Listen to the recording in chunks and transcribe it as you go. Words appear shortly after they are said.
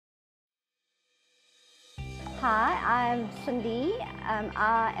Hi, I'm Cindy.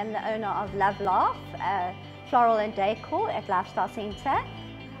 I am the owner of Love Laugh, Floral and Decor at Lifestyle Centre.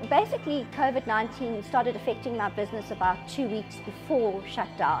 Basically, COVID-19 started affecting my business about 2 weeks before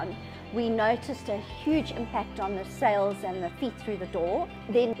shutdown. We noticed a huge impact on the sales and the feet through the door.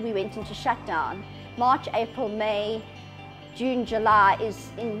 Then we went into shutdown. March, April, May, June, July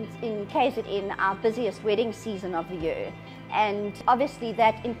is in KZN our busiest wedding season of the year. And obviously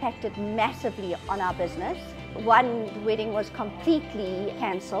that impacted massively on our business. One wedding was completely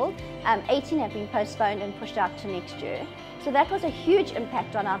cancelled, 18 have been postponed and pushed out to next year. So that was a huge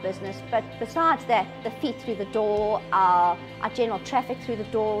impact on our business, but besides that, the feet through the door, our general traffic through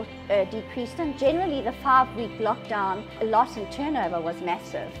the door decreased, and generally the 5-week lockdown loss in turnover was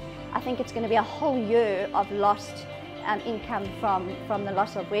massive. I think it's going to be a whole year of lost income from the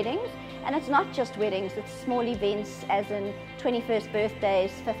loss of weddings. And it's not just weddings, it's small events as in 21st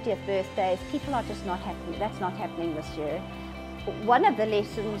birthdays, 50th birthdays. People are just not happy. That's not happening this year. One of the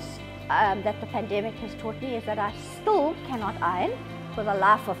lessons that the pandemic has taught me is that I still cannot iron for the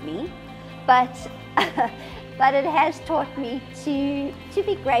life of me, but it has taught me to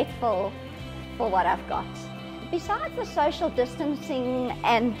be grateful for what I've got. Besides the social distancing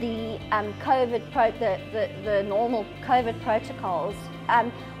and the the normal COVID protocols,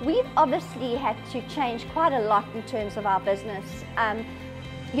 we've obviously had to change quite a lot in terms of our business.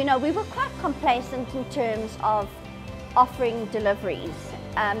 You know, we were quite complacent in terms of offering deliveries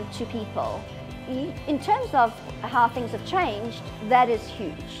to people. In terms of how things have changed, that is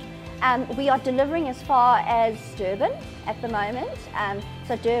huge. We are delivering as far as Durban at the moment.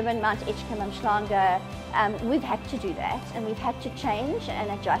 So Durban, Mount Edgecombe and Umhlanga, we've had to do that and we've had to change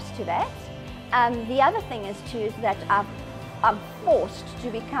and adjust to that. The other thing is that I'm forced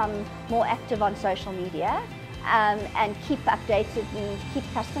to become more active on social media and keep updated and keep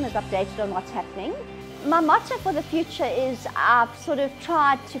customers updated on what's happening. My motto for the future is I've sort of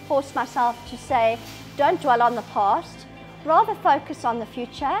tried to force myself to say, don't dwell on the past, rather focus on the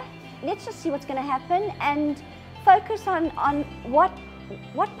future. Let's just see what's going to happen and focus on what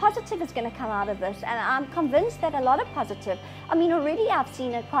positive is going to come out of this. And I'm convinced that a lot of positive, I mean already I've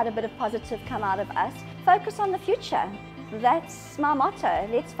seen quite a bit of positive come out of us. Focus on the future. That's my motto.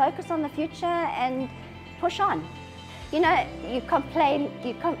 Let's focus on the future and push on. You know, you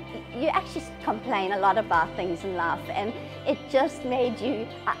actually complain a lot about things in life, and it just made you,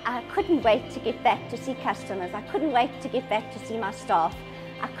 I couldn't wait to get back to see customers. I couldn't wait to get back to see my staff.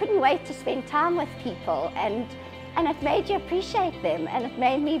 I couldn't wait to spend time with people, and it made you appreciate them, and it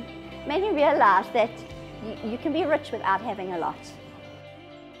made me realize that you can be rich without having a lot.